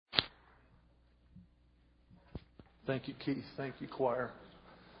Thank you, Keith. Thank you, choir.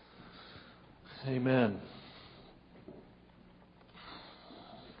 Amen.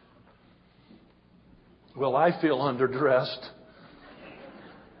 Well, I feel underdressed.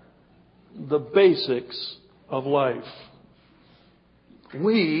 The basics of life.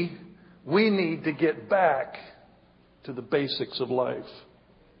 We need to get back to the basics of life.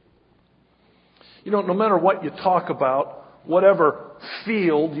 You know, no matter what you talk about, whatever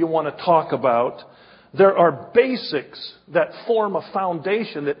field you want to talk about, there are basics that form a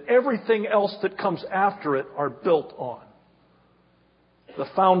foundation that everything else that comes after it are built on. The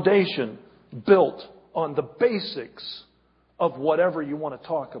foundation built on the basics of whatever you want to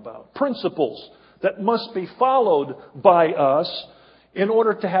talk about. Principles that must be followed by us in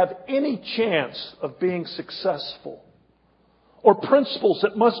order to have any chance of being successful. Or principles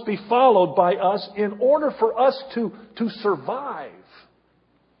that must be followed by us in order for us to survive.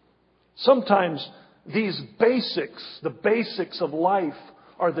 Sometimes these basics, the basics of life,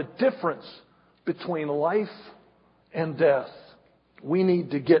 are the difference between life and death. We need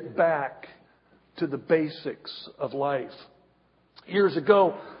to get back to the basics of life. Years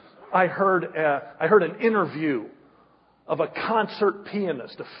ago, I heard an interview of a concert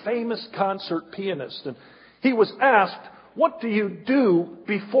pianist, a famous concert pianist, and he was asked, "What do you do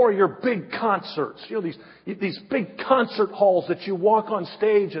before your big concerts?" You know, these big concert halls that you walk on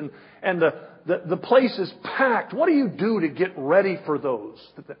stage and the place is packed. What do you do to get ready for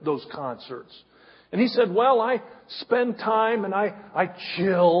those concerts? And he said, "Well, I spend time and I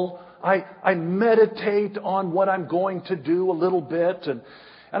chill. I meditate on what I'm going to do a little bit and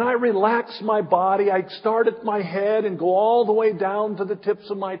I relax my body. I start at my head and go all the way down to the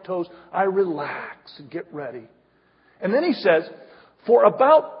tips of my toes. I relax and get ready." And then he says, "For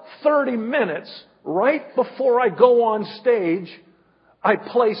about 30 minutes, right before I go on stage, I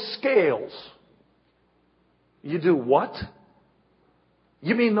play scales." You do what?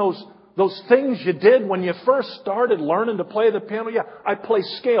 You mean those things you did when you first started learning to play the piano? Yeah, I play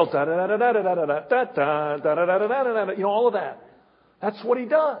scales. Da da da da da da da da da da da da da da. You know, all of that. That's what he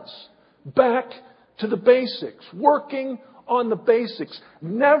does. Back to the basics. Working on the basics.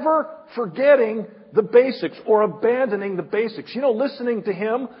 Never forgetting the basics or abandoning the basics. You know, listening to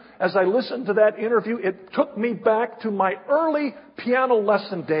him, as I listened to that interview, it took me back to my early piano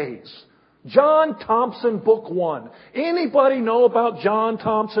lesson days. John Thompson, Book 1. Anybody know about John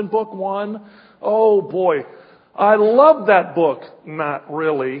Thompson, Book 1? Oh boy, I love that book. Not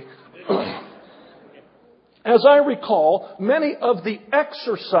really. As I recall, many of the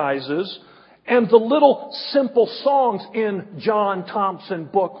exercises and the little simple songs in John Thompson,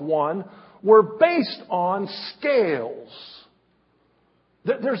 Book 1, were based on scales.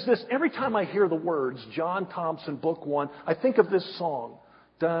 There's this, every time I hear the words John Thompson, Book 1, I think of this song.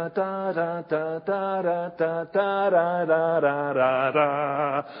 Da da da da da da da da da da da da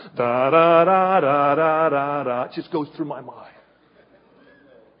da da da da da da. It just goes through my mind.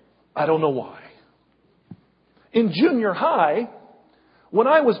 I don't know why. In junior high, when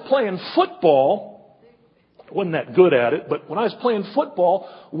I was playing football, I wasn't that good at it, but when I was playing football,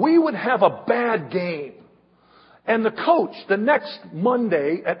 we would have a bad game. And the coach, the next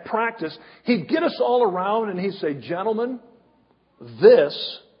Monday at practice, he'd get us all around and he'd say, "Gentlemen,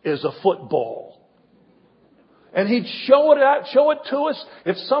 this is a football." And he'd show it to us.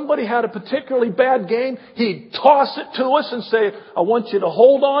 If somebody had a particularly bad game, he'd toss it to us and say, "I want you to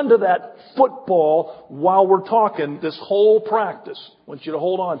hold on to that football while we're talking this whole practice. I want you to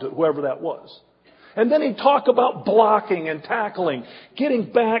hold on to it," whoever that was. And then he'd talk about blocking and tackling, getting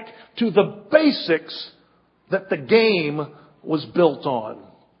back to the basics that the game was built on.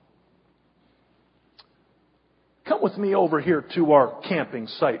 Come with me over here to our camping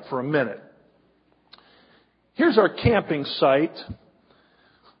site for a minute. Here's our camping site.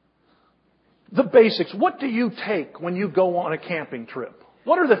 The basics. What do you take when you go on a camping trip?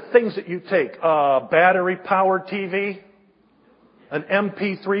 What are the things that you take? A battery-powered TV? An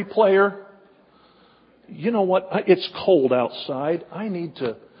MP3 player? You know what? It's cold outside. I need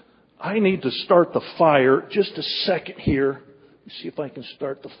to start the fire. Just a second here. Let me see if I can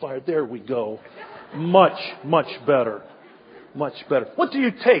start the fire. There we go. Much better. Much better. What do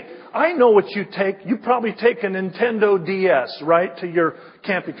you take? I know what you take. You probably take a Nintendo DS, right, to your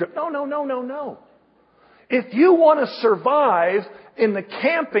camping trip. No. If you want to survive in the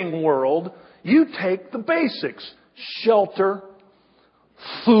camping world, you take the basics. Shelter,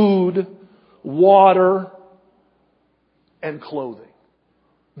 food, water, and clothing.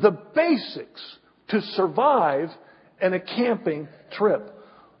 The basics to survive in a camping trip.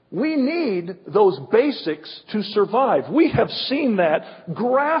 We need those basics to survive. We have seen that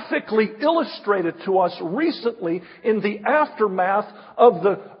graphically illustrated to us recently in the aftermath of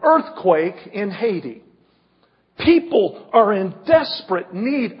the earthquake in Haiti. People are in desperate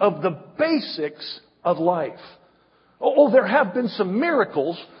need of the basics of life. Oh, there have been some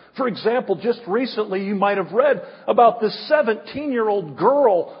miracles. For example, just recently you might have read about this 17-year-old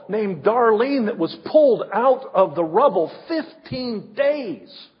girl named Darlene that was pulled out of the rubble 15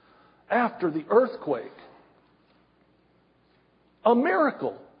 days after the earthquake. A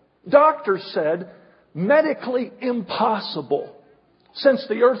miracle. Doctors said medically impossible. Since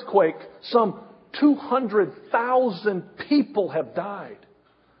the earthquake, some 200,000 people have died.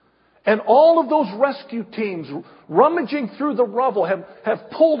 And all of those rescue teams rummaging through the rubble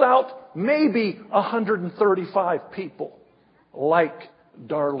have pulled out maybe 135 people like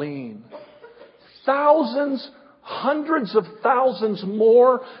Darlene. Thousands, hundreds of thousands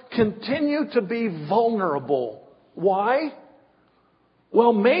more continue to be vulnerable. Why?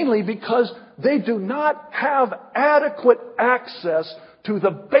 Well, mainly because they do not have adequate access to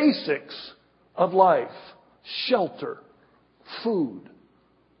the basics of life. Shelter, food,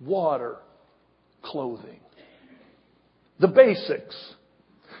 water, clothing. The basics.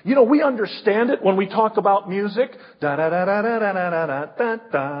 You know, we understand it when we talk about music. Da da da da da da da da da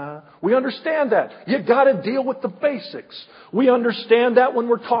da. We understand that. You got to deal with the basics. We understand that when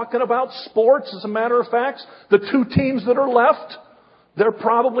we're talking about sports. As a matter of fact, the two teams that are left, they're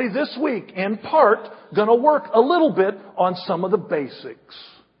probably this week, in part, going to work a little bit on some of the basics.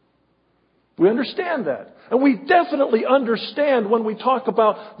 We understand that. And we definitely understand when we talk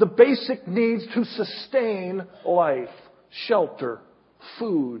about the basic needs to sustain life. Shelter,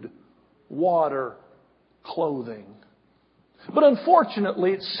 food, water, clothing. But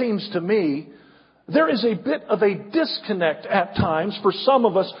unfortunately, it seems to me, there is a bit of a disconnect at times for some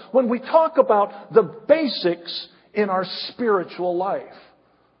of us when we talk about the basics in our spiritual life.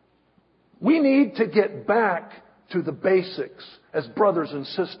 We need to get back to the basics as brothers and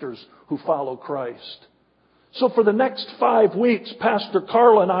sisters who follow Christ. So for the next 5 weeks, Pastor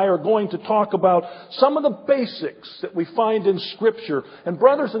Carla and I are going to talk about some of the basics that we find in Scripture. And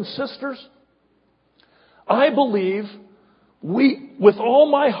brothers and sisters, I believe with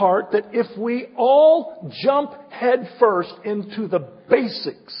all my heart that if we all jump head first into the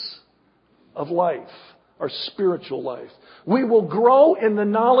basics of life, our spiritual life, we will grow in the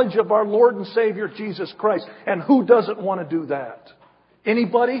knowledge of our Lord and Savior Jesus Christ. And who doesn't want to do that?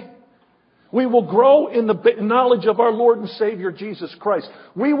 Anybody? We will grow in the knowledge of our Lord and Savior Jesus Christ.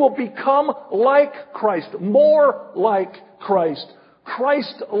 We will become like Christ, more like Christ,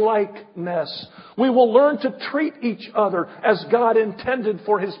 Christ-likeness. We will learn to treat each other as God intended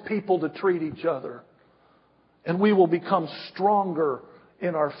for His people to treat each other. And we will become stronger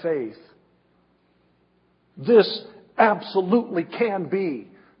in our faith. This absolutely can be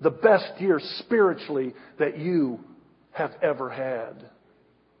the best year spiritually that you have ever had.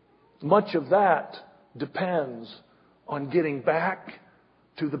 Much of that depends on getting back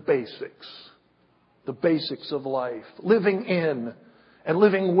to the basics of life, living in and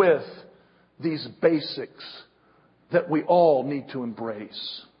living with these basics that we all need to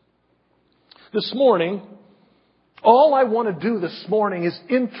embrace. This morning, all I want to do this morning is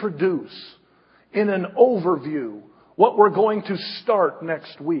introduce in an overview what we're going to start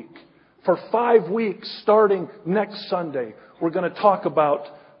next week. For 5 weeks, starting next Sunday, we're going to talk about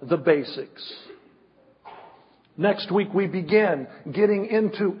the basics. Next week we begin getting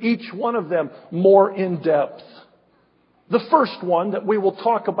into each one of them more in depth. The first one that we will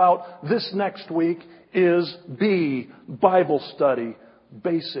talk about this next week is B, Bible study,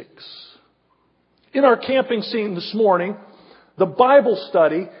 basics. In our camping scene this morning, the Bible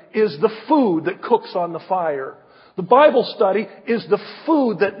study is the food that cooks on the fire. The Bible study is the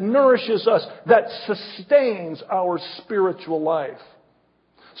food that nourishes us, that sustains our spiritual life.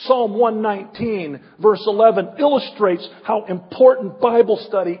 Psalm 119, verse 11, illustrates how important Bible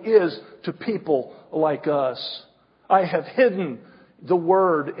study is to people like us. I have hidden the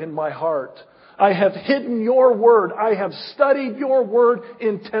Word in my heart. I have hidden your Word. I have studied your Word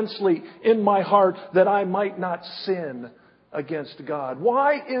intensely in my heart that I might not sin against God.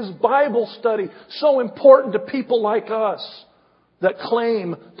 Why is Bible study so important to people like us that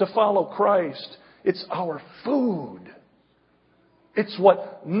claim to follow Christ? It's our food. It's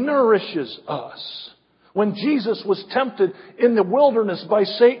what nourishes us. When Jesus was tempted in the wilderness by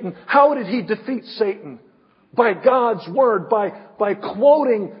Satan, how did He defeat Satan? By God's Word, by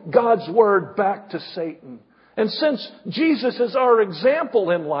quoting God's Word back to Satan. And since Jesus is our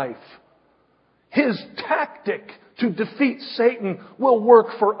example in life, His tactic to defeat Satan will work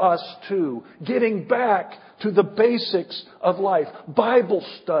for us too. Getting back to the basics of life. Bible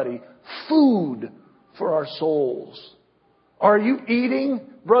study. Food for our souls. Are you eating,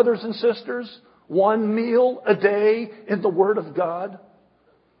 brothers and sisters, one meal a day in the Word of God?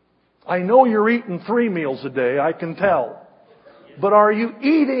 I know you're eating 3 meals a day, I can tell. But are you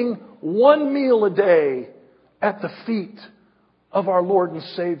eating one meal a day at the feet of our Lord and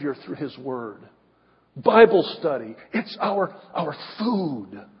Savior through His Word? Bible study. It's our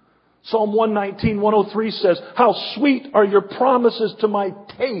food. Psalm 119, 103 says, "How sweet are your promises to my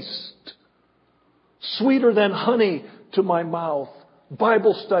taste, sweeter than honey to my mouth."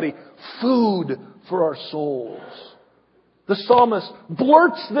 Bible study, food for our souls. The psalmist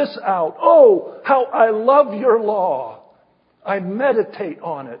blurts this out. "Oh, how I love your law. I meditate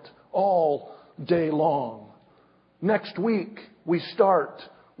on it all day long." Next week, we start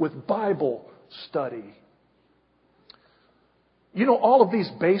with Bible study. You know, all of these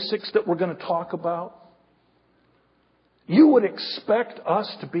basics that we're going to talk about, you would expect us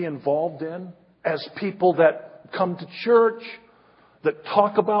to be involved in as people that come to church, that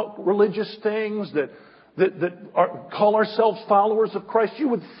talk about religious things, that call ourselves followers of Christ. You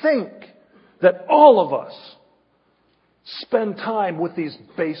would think that all of us spend time with these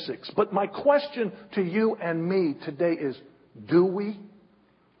basics. But my question to you and me today is, do we?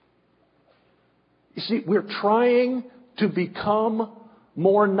 You see, we're trying to become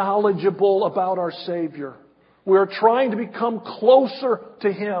more knowledgeable about our Savior. We're trying to become closer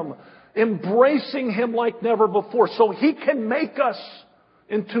to Him, embracing Him like never before, so He can make us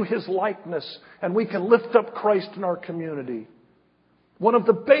into His likeness and we can lift up Christ in our community. One of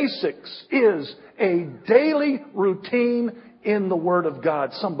the basics is a daily routine in the Word of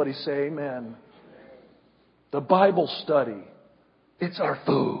God. Somebody say amen. The Bible study. It's our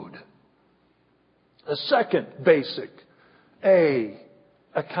food. The second basic,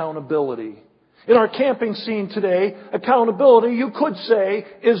 accountability. In our camping scene today, accountability, you could say,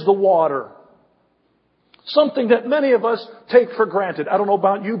 is the water. Something that many of us take for granted. I don't know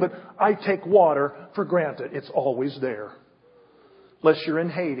about you, but I take water for granted. It's always there. Unless you're in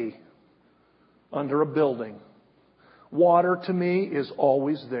Haiti, under a building. Water to me is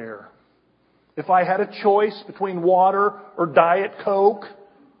always there. If I had a choice between water or Diet Coke,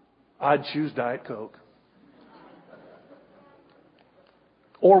 I'd choose Diet Coke.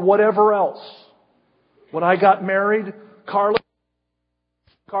 Or whatever else. When I got married,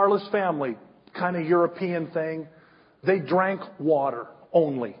 Carla's family, kind of European thing, they drank water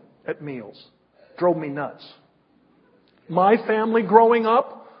only at meals. Drove me nuts. My family growing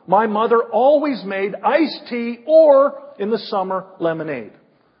up, my mother always made iced tea or, in the summer, lemonade.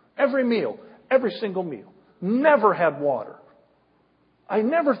 Every meal, every single meal. Never had water. I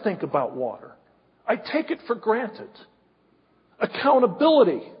never think about water. I take it for granted.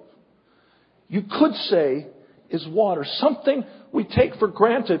 Accountability, you could say, is water. Something we take for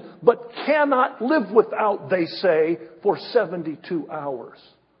granted, but cannot live without, they say, for 72 hours.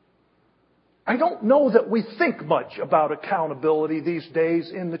 I don't know that we think much about accountability these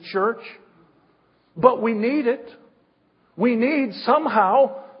days in the church, but we need it. We need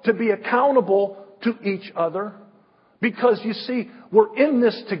somehow to be accountable to each other because, you see, we're in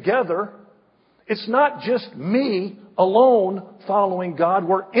this together. It's not just me alone following God.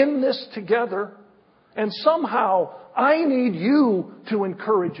 We're in this together. And somehow I need you to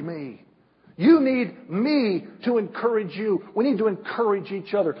encourage me. You need me to encourage you. We need to encourage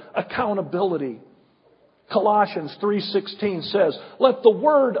each other. Accountability. Colossians 3:16 says, "Let the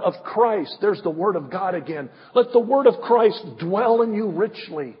word of Christ," there's the word of God again, "let the word of Christ dwell in you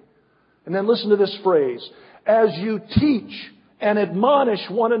richly." And then listen to this phrase, "as you teach and admonish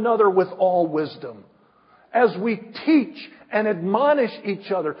one another with all wisdom." As we teach and admonish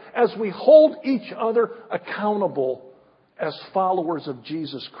each other, as we hold each other accountable as followers of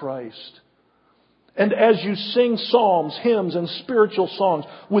Jesus Christ. And as you sing psalms, hymns, and spiritual songs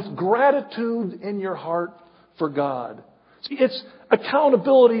with gratitude in your heart for God. See, it's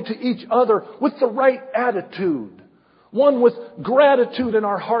accountability to each other with the right attitude. One with gratitude in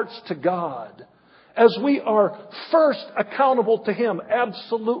our hearts to God. As we are first accountable to Him.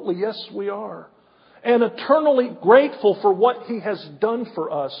 Absolutely, yes we are. And eternally grateful for what He has done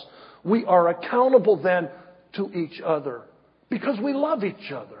for us. We are accountable then to each other. Because we love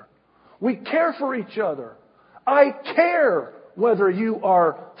each other. We care for each other. I care whether you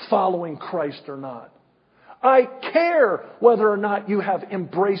are following Christ or not. I care whether or not you have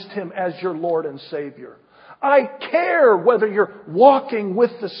embraced Him as your Lord and Savior. I care whether you're walking with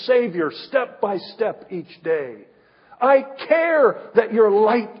the Savior step by step each day. I care that your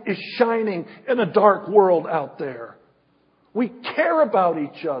light is shining in a dark world out there. We care about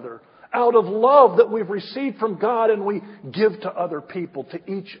each other out of love that we've received from God, and we give to other people,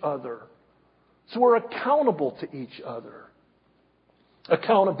 to each other. So we're accountable to each other.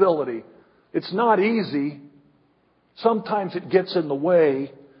 Accountability. It's not easy. Sometimes it gets in the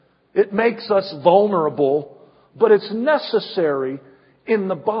way. It makes us vulnerable, but it's necessary in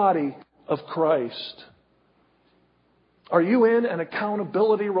the body of Christ. Are you in an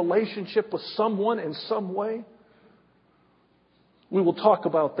accountability relationship with someone in some way? We will talk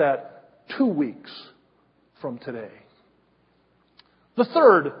about that 2 weeks from today. The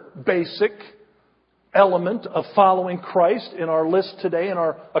third basic element of following Christ in our list today, in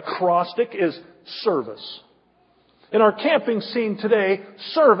our acrostic, is service. In our camping scene today,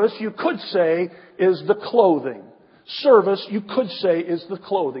 service, you could say, is the clothing. Service, you could say, is the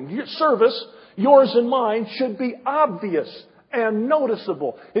clothing. Your service, yours and mine, should be obvious and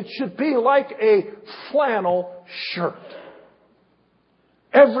noticeable. It should be like a flannel shirt.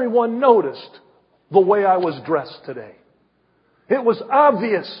 Everyone noticed the way I was dressed today. It was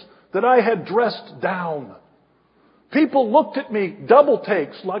obvious that I had dressed down. People looked at me, double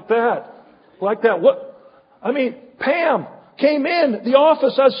takes like that. Like that. What? I mean, Pam came in the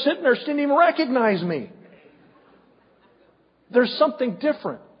office. I was sitting there. She didn't even recognize me. There's something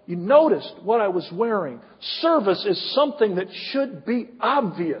different. You noticed what I was wearing. Service is something that should be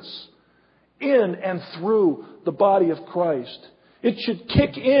obvious in and through the body of Christ. It should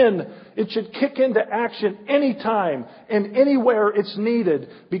kick in. It should kick into action anytime and anywhere it's needed,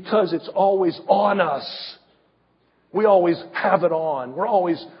 because it's always on us. We always have it on. We're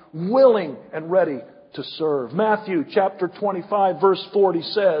always willing and ready to serve. Matthew chapter 25 verse 40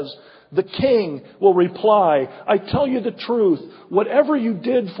 says, "The king will reply, 'I tell you the truth, whatever you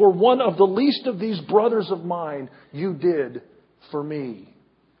did for one of the least of these brothers of mine, you did for me.'"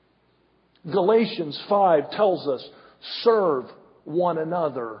 Galatians 5 tells us, "Serve one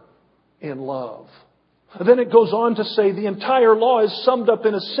another in love." And then it goes on to say the entire law is summed up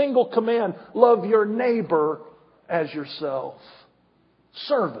in a single command: love your neighbor as yourself.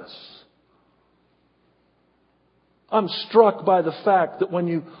 Service. I'm struck by the fact that when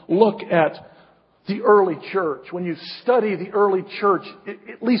you look at the early church, when you study the early church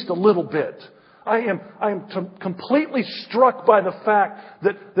at least a little bit, I am completely struck by the fact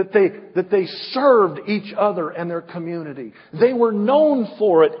that they served each other and their community. They were known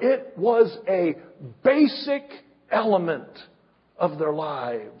for it. It was a basic element of their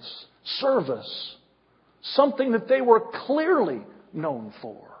lives. Service. Something that they were clearly known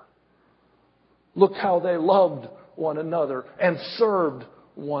for. Look how they loved one another and served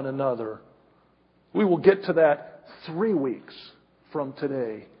one another. We will get to that 3 weeks from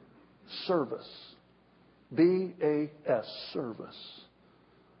today. Service. B-A-S, service.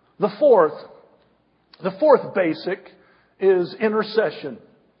 The fourth basic is intercession.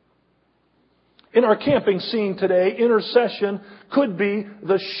 In our camping scene today, intercession could be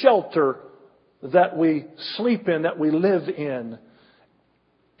the shelter that we sleep in, that we live in.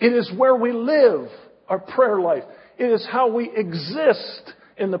 It is where we live our prayer life. It is how we exist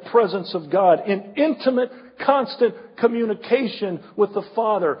in the presence of God, in intimate, constant communication with the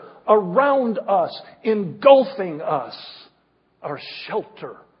Father, around us, engulfing us, our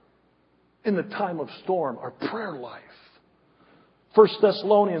shelter in the time of storm, our prayer life. 1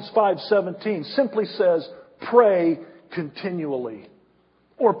 Thessalonians 5:17 simply says, "Pray continually,"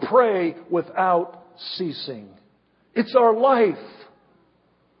 or pray without ceasing. It's our life.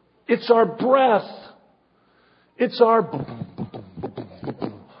 It's our breath. It's our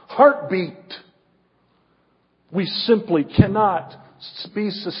heartbeat. We simply cannot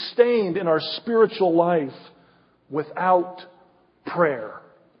be sustained in our spiritual life without prayer.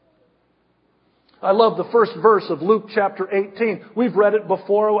 I love the first verse of Luke chapter 18. We've read it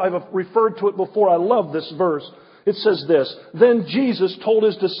before. I've referred to it before. I love this verse. It says this: "Then Jesus told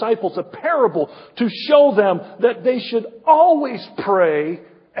His disciples a parable to show them that they should always pray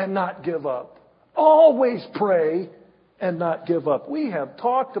and not give up." Always pray and not give up. We have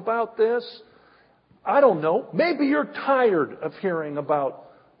talked about this. I don't know. Maybe you're tired of hearing about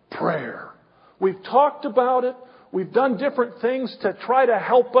prayer. We've talked about it. We've done different things to try to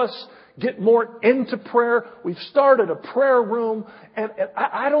help us get more into prayer. We've started a prayer room. And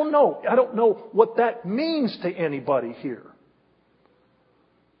I don't know. I don't know what that means to anybody here.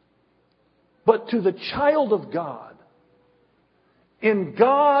 But to the child of God, in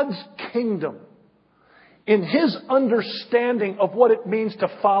God's kingdom, in His understanding of what it means to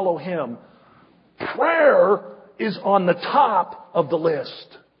follow Him, prayer is on the top of the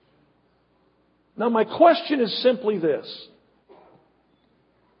list. Now my question is simply this.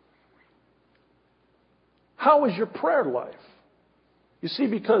 How is your prayer life? You see,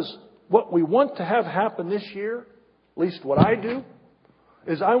 because what we want to have happen this year, at least what I do,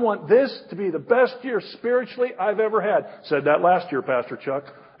 is I want this to be the best year spiritually I've ever had. Said that last year, Pastor Chuck.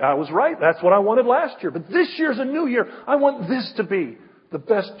 I was right. That's what I wanted last year. But this year's a new year. I want this to be the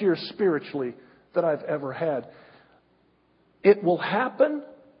best year spiritually that I've ever had. It will happen,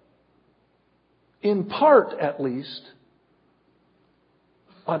 in part at least,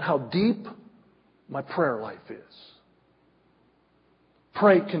 on how deep my prayer life is.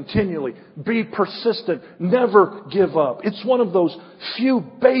 Pray continually. Be persistent. Never give up. It's one of those few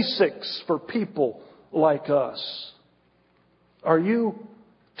basics for people like us. Are you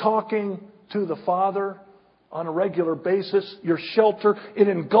talking to the Father on a regular basis? Your shelter, it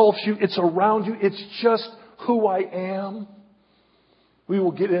engulfs you. It's around you. It's just who I am. We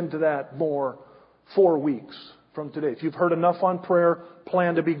will get into that more 4 weeks from today. If you've heard enough on prayer,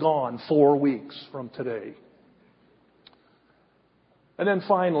 plan to be gone 4 weeks from today. And then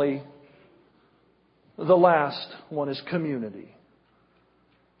finally, the last one is community.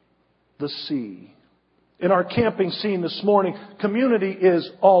 The C. In our camping scene this morning, community is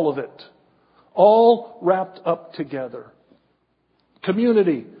all of it. All wrapped up together.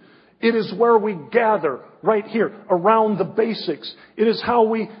 Community. It is where we gather right here around the basics. It is how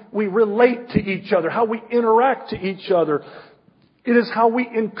we relate to each other, how we interact to each other. It is how we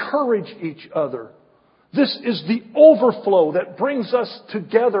encourage each other. This is the overflow that brings us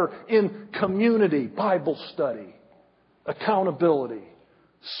together in community, Bible study, accountability,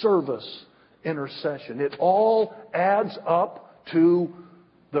 service, intercession. It all adds up to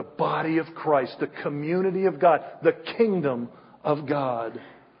the body of Christ, the community of God, the kingdom of God.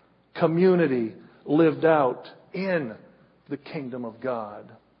 Community lived out in the kingdom of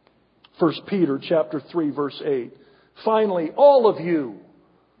God. 1 Peter chapter 3 verse 8. Finally, all of you,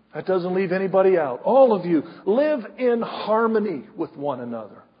 that doesn't leave anybody out, all of you live in harmony with one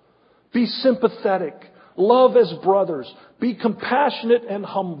another. Be sympathetic. Love as brothers. Be compassionate and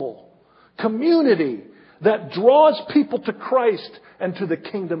humble. Community that draws people to Christ and to the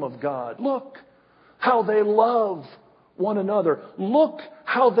kingdom of God. Look how they love one another. Look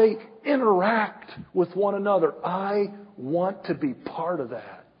how they interact with one another. I want to be part of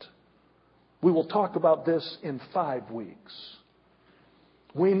that. We will talk about this in 5 weeks.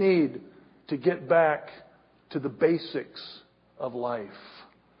 We need to get back to the basics of life.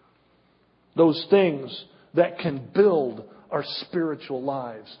 Those things that can build our spiritual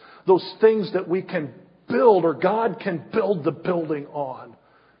lives. Those things that we can build, or God can build the building on,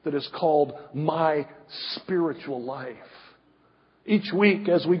 that is called my spiritual life. Each week,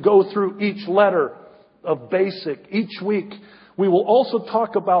 as we go through each letter of basic, each week we will also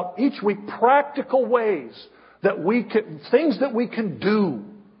talk about each week practical ways that we can, things that we can do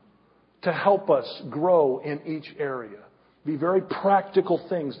to help us grow in each area. Be very practical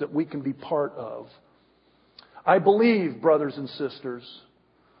things that we can be part of. I believe, brothers and sisters,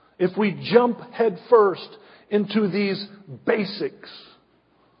 if we jump head first into these basics,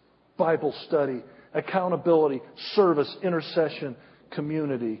 Bible study, accountability, service, intercession,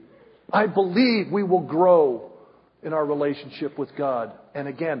 community, I believe we will grow in our relationship with God. And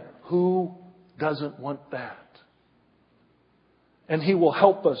again, who doesn't want that? And He will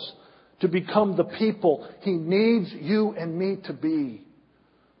help us to become the people He needs you and me to be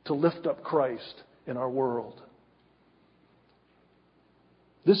to lift up Christ in our world.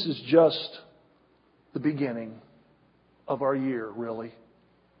 This is just the beginning of our year, really.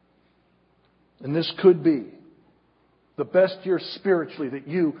 And this could be the best year spiritually that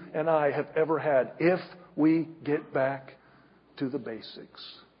you and I have ever had if we get back to the basics.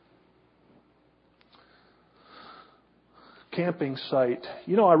 Camping site.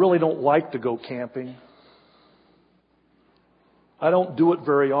 You know, I really don't like to go camping. I don't do it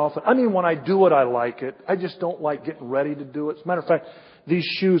very often. I mean, when I do it, I like it. I just don't like getting ready to do it. As a matter of fact, these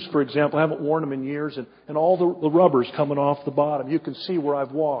shoes, for example, I haven't worn them in years, and all the rubber's coming off the bottom. You can see where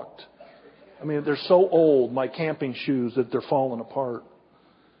I've walked. I mean, they're so old, my camping shoes, that they're falling apart.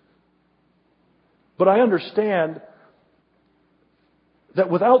 But I understand that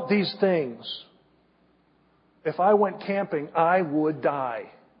without these things, if I went camping, I would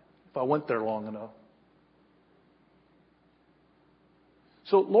die if I went there long enough.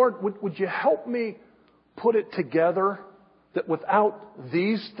 So, Lord, would you help me put it together that without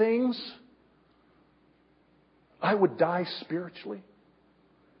these things, I would die spiritually?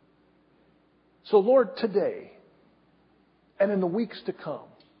 So, Lord, today and in the weeks to come,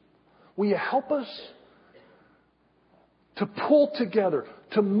 will you help us to pull together,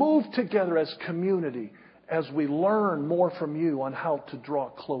 to move together as community as we learn more from you on how to draw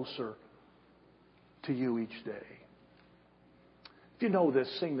closer to you each day. If you know this,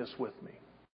 sing this with me.